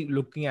maybe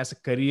looking as a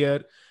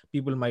career.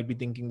 People might be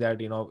thinking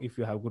that if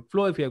you have good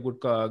flow, if you have good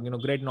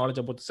great knowledge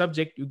about the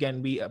subject, you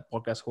can be a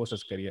podcast host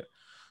as a career.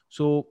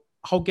 So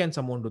how can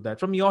someone do that?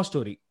 From your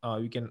story,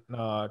 you can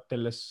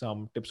tell us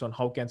some tips on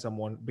how can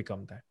someone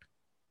become that.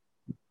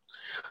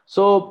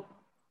 So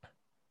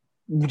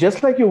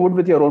just like you would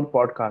with your own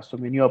podcast,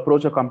 when you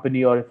approach a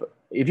company, or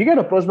if you get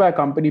approached by a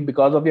company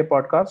because of your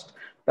podcast,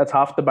 that's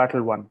half the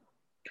battle won.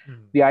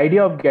 The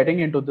idea of getting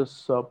into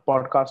this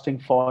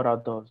podcasting for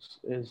others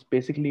is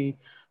basically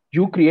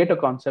you create a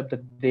concept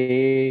that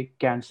they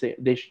can say,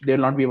 they'll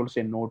not be able to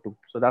say no to.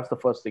 So that's the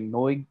first thing,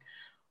 knowing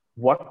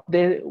what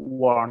they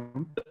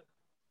want,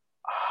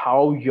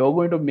 how you're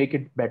going to make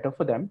it better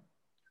for them.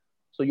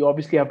 So you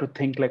obviously have to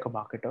think like a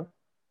marketer,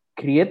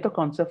 create the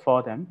concept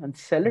for them, and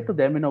sell it to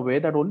them in a way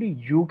that only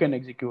you can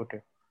execute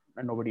it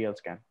and nobody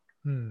else can.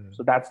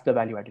 So that's the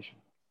value addition.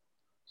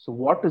 So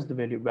what is the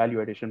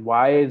value addition?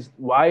 Why is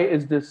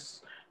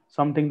this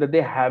something that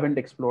they haven't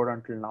explored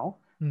until now?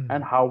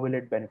 And how will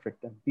it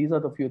benefit them? These are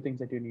the few things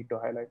that you need to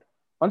highlight.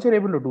 Once you're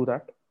able to do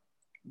that,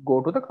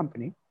 go to the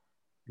company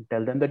and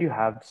tell them that you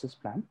have this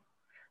plan.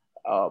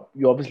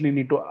 You obviously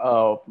need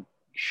to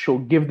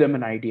give them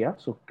an idea.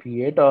 So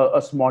create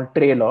a small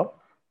trailer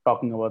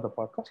talking about the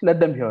podcast, let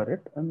them hear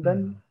it, and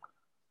then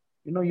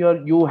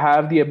you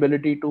have the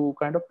ability to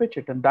kind of pitch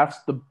it. And that's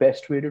the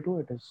best way to do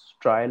it, is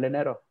trial and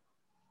error.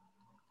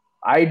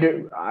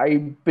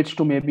 I pitched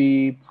to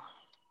maybe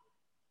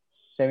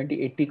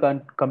 70, 80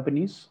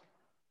 companies.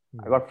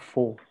 I got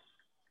 4.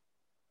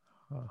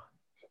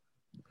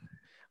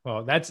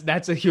 Wow,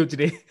 that's a huge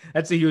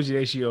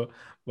ratio.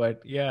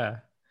 But yeah,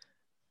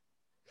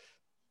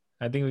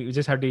 I think we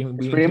just have to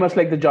It's pretty much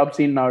like the job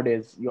scene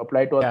nowadays. You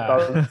apply to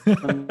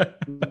 1,000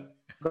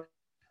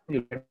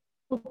 you get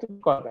 2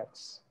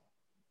 callbacks.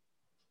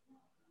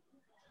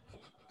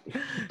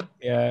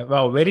 Yeah,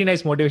 wow, very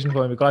nice motivation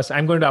for me, because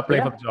I'm going to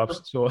apply for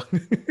jobs. So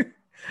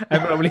I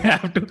probably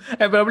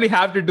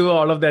have to do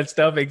all of that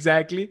stuff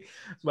exactly.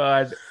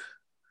 But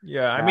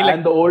yeah, I mean,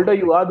 and the older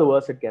you are, the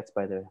worse it gets,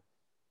 by the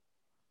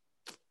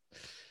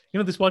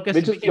way. This podcast,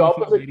 which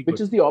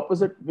is the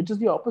opposite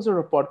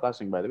of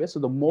podcasting, by the way. So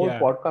the more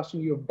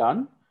podcasting you've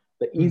done,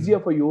 the easier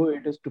for you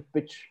it is to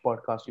pitch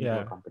podcasting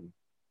to a company.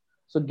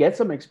 So get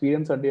some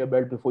experience under your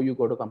belt before you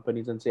go to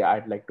companies and say,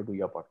 I'd like to do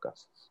your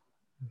podcasts.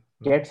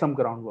 Get some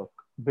groundwork,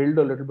 build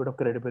a little bit of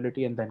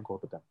credibility, and then go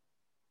to them.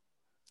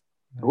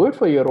 Do it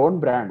for your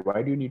own brand.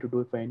 Why do you need to do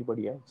it for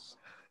anybody else?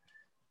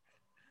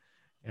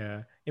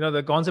 Yeah.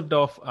 The concept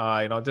of,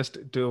 just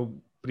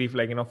to brief,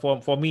 like,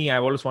 for me,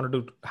 I've always wanted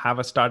to have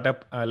a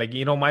startup.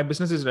 My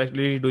business is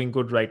really doing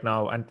good right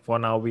now. And for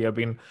now, we have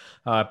been,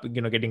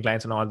 getting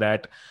clients and all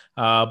that.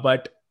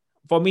 But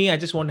for me, I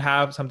just want to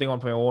have something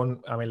on my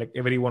own. I mean, like,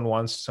 everyone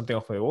wants something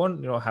of their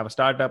own, have a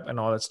startup and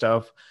all that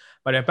stuff.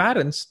 But my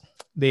parents,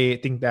 they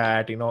think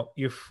that,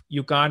 if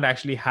you can't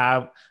actually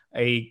have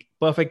a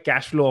perfect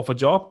cash flow of a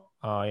job,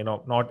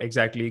 not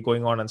exactly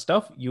going on and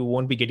stuff, you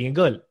won't be getting a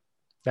girl.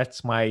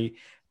 That's my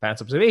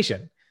parents'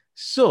 observation.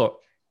 So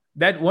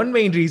That one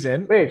main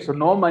reason. Wait, so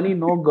no money,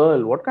 no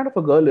girl. What kind of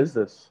a girl is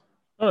this?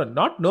 No,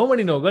 not no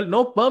money, no girl.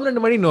 No permanent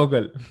money, no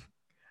girl.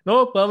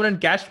 No permanent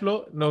cash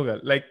flow, no girl.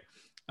 Like,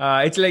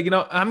 it's like,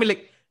 I mean,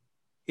 like,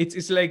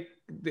 it's like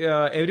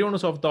everyone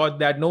was of thought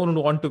that no one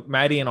would want to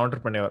marry an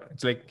entrepreneur.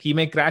 It's like he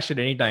may crash at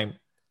any time.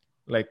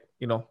 Like,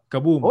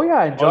 kaboom. Oh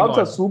yeah, and all jobs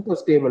gone. are super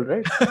stable,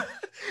 right?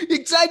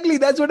 Exactly.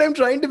 That's what I'm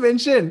trying to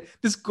mention.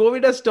 This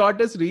COVID has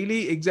taught us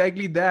really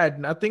exactly that.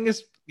 Nothing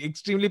is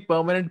extremely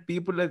permanent.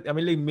 People, like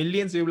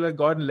millions of people have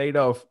gotten laid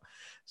off.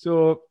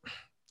 So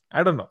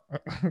I don't know.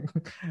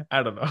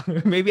 I don't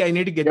know. Maybe I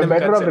need to get You're them.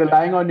 better off consent.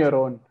 relying on your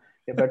own.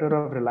 You're better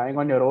off relying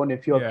on your own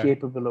if you're Yeah.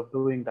 capable of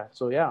doing that.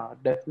 So yeah,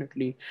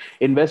 definitely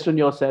invest in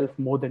yourself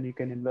more than you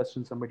can invest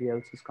in somebody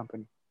else's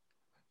company.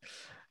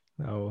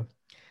 Oh.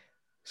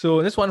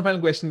 So just one final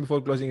question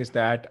before closing is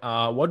that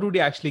what would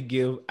you actually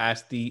give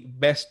as the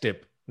best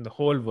tip in the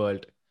whole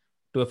world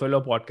to a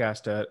fellow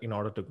podcaster in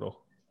order to grow?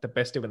 The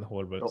best tip in the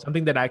whole world. Oh.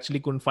 Something that I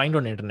actually couldn't find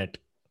on the internet.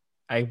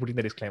 I put in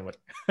the disclaimer.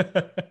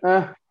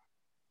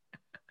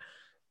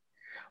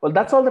 Well,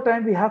 that's all the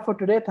time we have for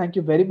today. Thank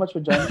you very much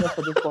for joining us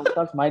for this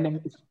podcast. My name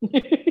is...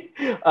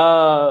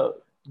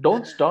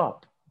 don't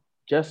stop.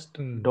 Just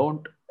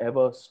don't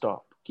ever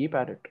stop. Keep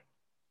at it.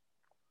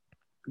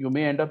 You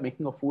may end up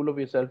making a fool of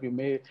yourself. You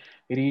may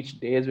reach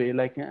days where you're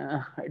like,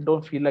 I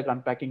don't feel like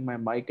unpacking my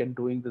mic and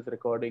doing this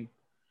recording.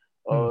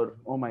 Or,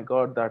 oh my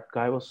God, that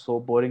guy was so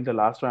boring the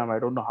last time. I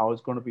don't know how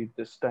it's going to be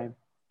this time.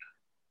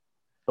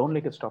 Don't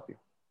let it stop you.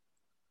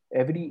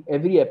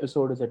 Every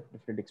episode is a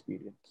different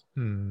experience.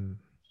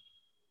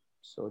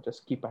 So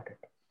just keep at it.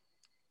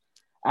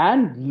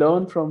 And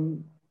learn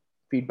from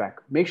feedback.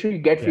 Make sure you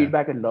get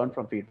feedback and learn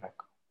from feedback.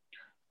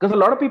 Because a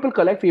lot of people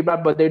collect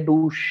feedback, but they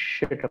do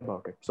shit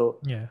about it. So,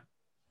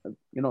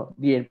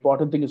 the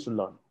important thing is to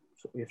learn.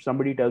 So if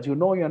somebody tells you,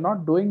 no, you're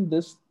not doing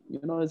this,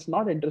 it's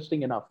not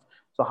interesting enough.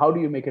 So how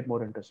do you make it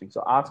more interesting?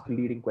 So ask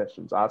leading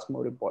questions, ask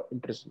more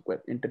interesting,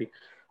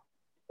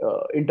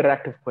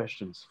 interactive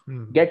questions.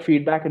 Get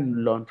feedback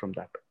and learn from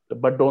that.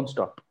 But don't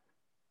stop.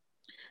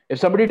 If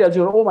somebody tells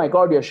you, oh my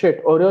God, you're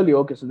shit. Oh, really?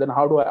 Okay, so then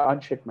how do I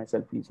unshit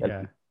myself? Please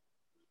help me.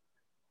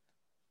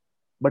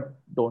 But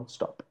don't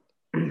stop.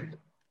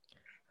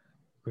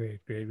 Great.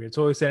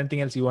 So is there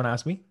anything else you want to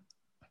ask me?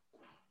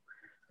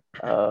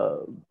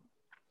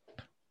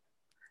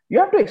 You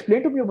have to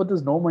explain to me about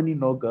this no money,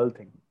 no girl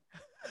thing.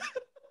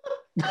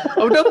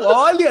 Out of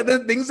all the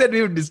other things that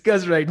we've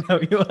discussed right now,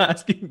 you're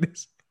asking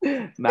this.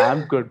 Nah,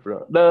 I'm good,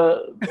 bro.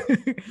 Tell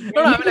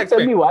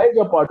me, why is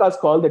your podcast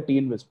called The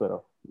Teen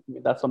Whisperer? I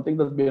mean, that's something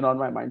that's been on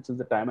my mind since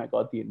the time I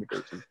got the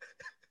invitation.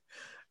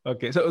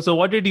 Okay, so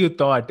what did you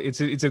thought? It's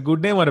a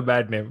good name or a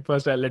bad name?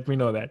 First, let me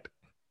know that.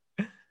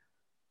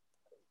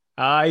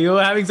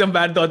 You're having some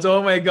bad thoughts.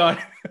 Oh my God.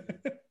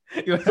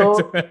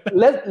 So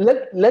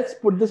let's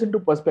put this into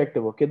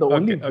perspective. Okay, the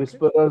only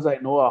whisperers I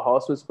know are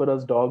horse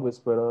whisperers, dog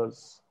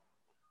whisperers.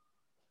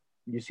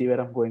 You see where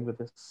I'm going with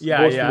this?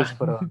 Ghost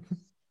whisperer.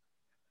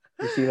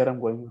 You see where I'm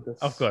going with this?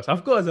 Of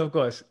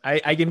course.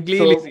 I can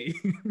clearly see.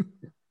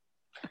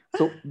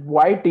 So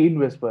why teen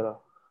whisperer?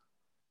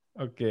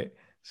 Okay.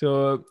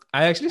 So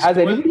I actually... Has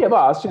anybody ever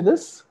asked you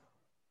this?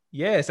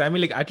 Yes. I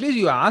mean, like, at least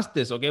you asked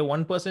this. Okay.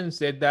 One person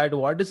said that,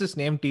 what is this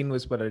name Teen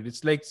Whisperer?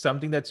 It's like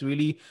something that's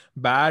really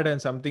bad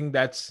and something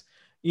that's,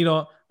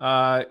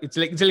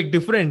 it's like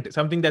different,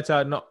 something that's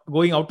not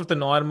going out of the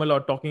normal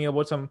or talking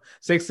about some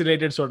sex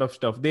related sort of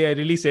stuff. They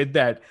really said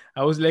that.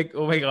 I was like,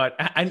 oh my God.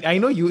 And I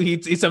know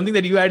it's something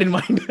that you had in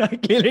mind. I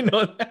clearly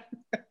know that.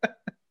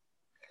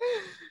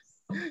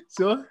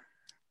 So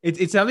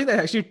it's something that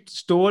I actually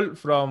stole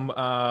from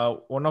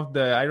one of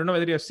the, I don't know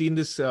whether you have seen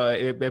this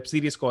web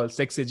series called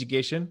Sex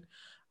Education,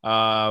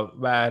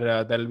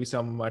 where there'll be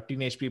some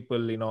teenage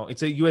people,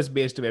 it's a US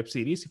based web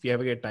series. If you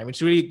ever get time,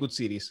 it's a really good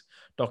series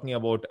talking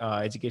about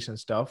education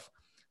stuff.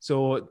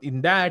 So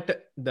in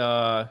that,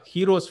 the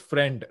hero's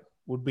friend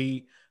would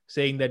be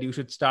saying that you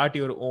should start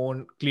your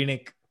own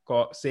clinic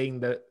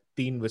saying the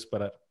Teen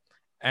Whisperer.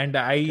 And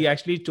I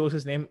actually chose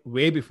his name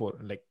way before,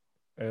 like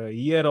a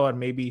year or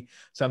maybe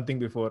something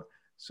before.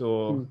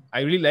 So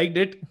I really liked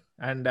it.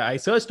 And I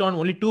searched on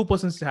only 2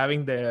 persons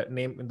having their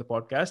name in the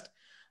podcast.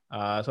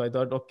 So I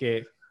thought,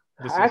 okay.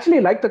 I actually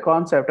like the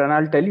concept, and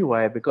I'll tell you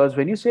why. Because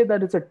when you say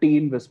that it's a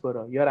teen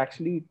whisperer, you're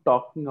actually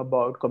talking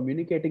about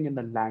communicating in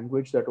a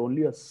language that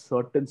only a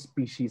certain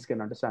species can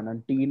understand.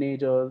 And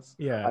teenagers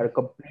are a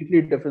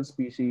completely different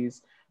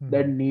species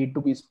that need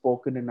to be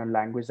spoken in a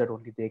language that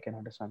only they can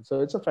understand. So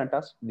it's a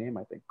fantastic name,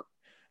 I think.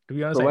 To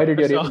be honest, provided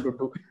you're able to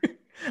do...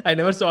 I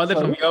never saw that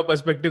from your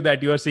perspective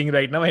that you are seeing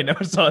right now. I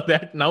never saw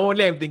that. Now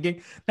only I'm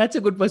thinking that's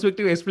a good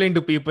perspective to explain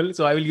to people.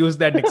 So I will use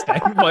that next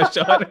time for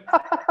sure.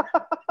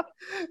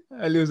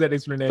 I'll use that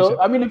explanation. So,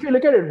 I mean, if you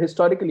look at it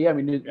historically, I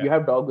mean, you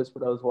have dog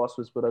whisperers, horse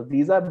whisperers.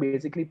 These are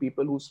basically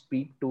people who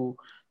speak to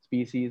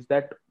species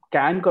that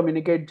can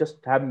communicate, just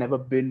have never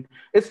been.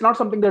 It's not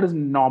something that is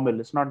normal.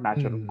 It's not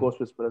natural. Ghost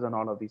whisperers and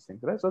all of these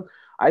things, right? So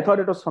I thought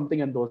it was something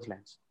in those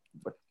lines.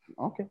 But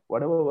okay,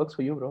 whatever works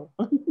for you, bro.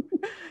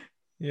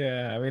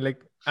 Yeah, I mean,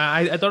 like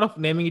I thought of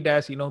naming it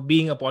as,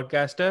 being a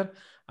podcaster.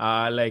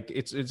 Like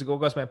it's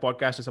because my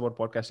podcast is about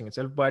podcasting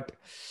itself. But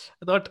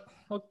I thought,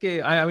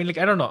 okay, I mean, like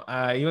I don't know.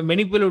 Even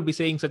many people would be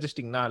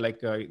suggesting now,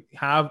 like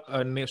have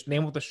a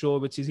name of the show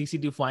which is easy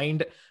to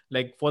find,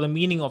 like for the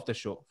meaning of the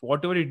show. For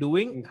whatever you're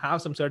doing,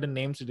 have some certain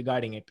names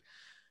regarding it.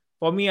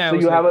 For me, I So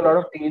was you like, have a lot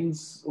of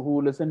teens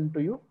who listen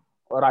to you,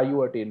 or are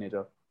you a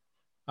teenager?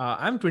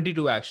 I'm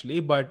 22 actually,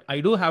 but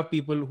I do have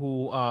people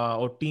who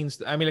or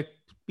teens. I mean, like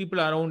people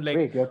around like.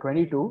 Wait, you're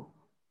 22?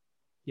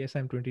 Yes,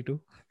 I'm 22.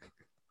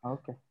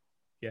 Okay.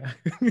 Yeah.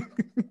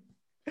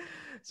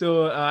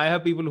 So I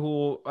have people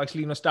who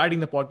actually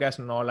starting the podcast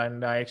and all,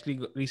 and I actually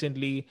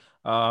recently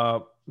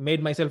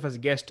made myself as a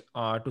guest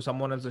to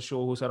someone else's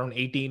show who's around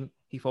 18.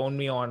 He found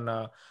me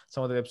on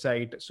some of the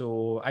website,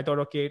 so I thought,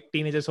 okay,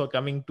 teenagers are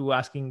coming to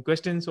asking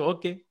questions, so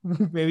okay,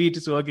 maybe it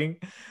is working.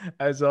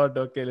 I thought,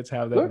 okay, let's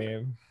have that Good.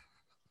 name.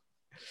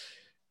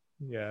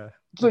 Yeah.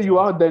 So you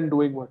are then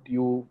doing what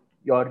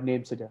your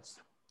name suggests,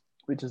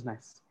 which is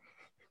nice.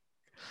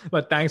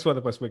 But thanks for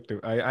the perspective.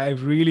 I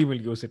really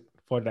will use it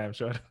for damn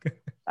sure.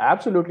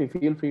 Absolutely,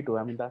 feel free to.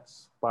 I mean,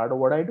 that's part of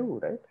what I do,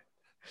 right?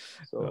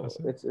 So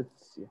Awesome. it's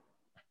yeah.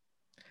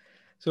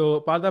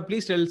 So Partha,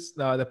 please tell us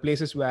the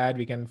places where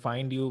we can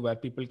find you, where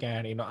people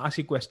can ask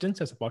you questions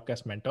as a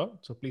podcast mentor.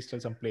 So please tell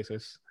some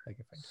places I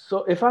can find.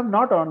 So if I'm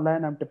not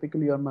online, I'm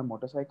typically on my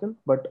motorcycle.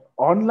 But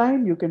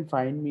online, you can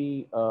find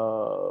me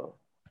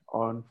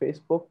on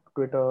Facebook,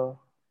 Twitter,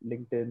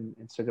 LinkedIn,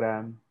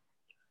 Instagram.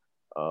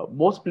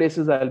 Most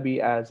places I'll be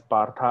as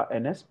Partha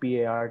NS,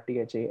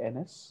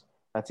 PARTHANS.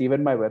 That's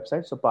even my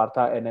website, so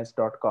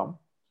parthans.com.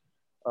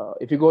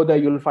 If you go there,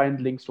 you'll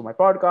find links to my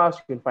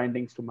podcast, you'll find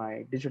links to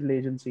my digital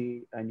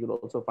agency, and you'll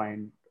also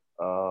find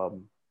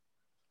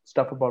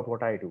stuff about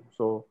what I do.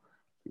 So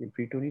feel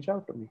free to reach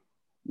out to me.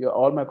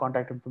 All my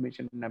contact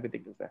information and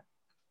everything is there.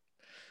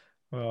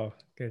 Wow,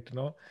 great to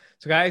know.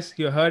 So guys,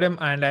 you heard him,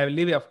 and I will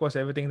leave, of course,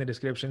 everything in the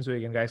description so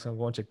you can guys can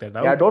go and check that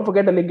out. Yeah, don't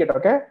forget to link it,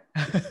 okay?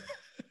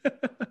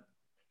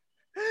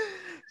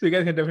 So you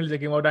guys can definitely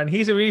check him out. And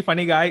he's a really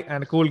funny guy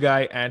and a cool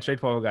guy and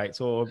straightforward guy.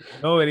 So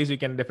no worries, you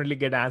can definitely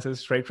get answers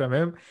straight from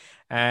him.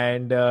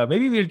 And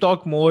maybe we'll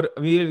talk more.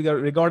 We'll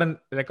record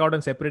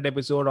a separate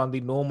episode on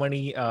the no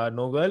money,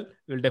 no girl.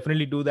 We'll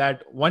definitely do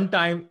that one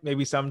time,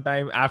 maybe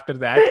sometime after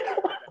that.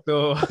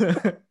 So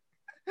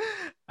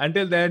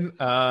until then,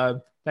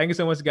 thank you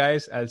so much,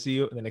 guys. I'll see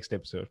you in the next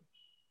episode.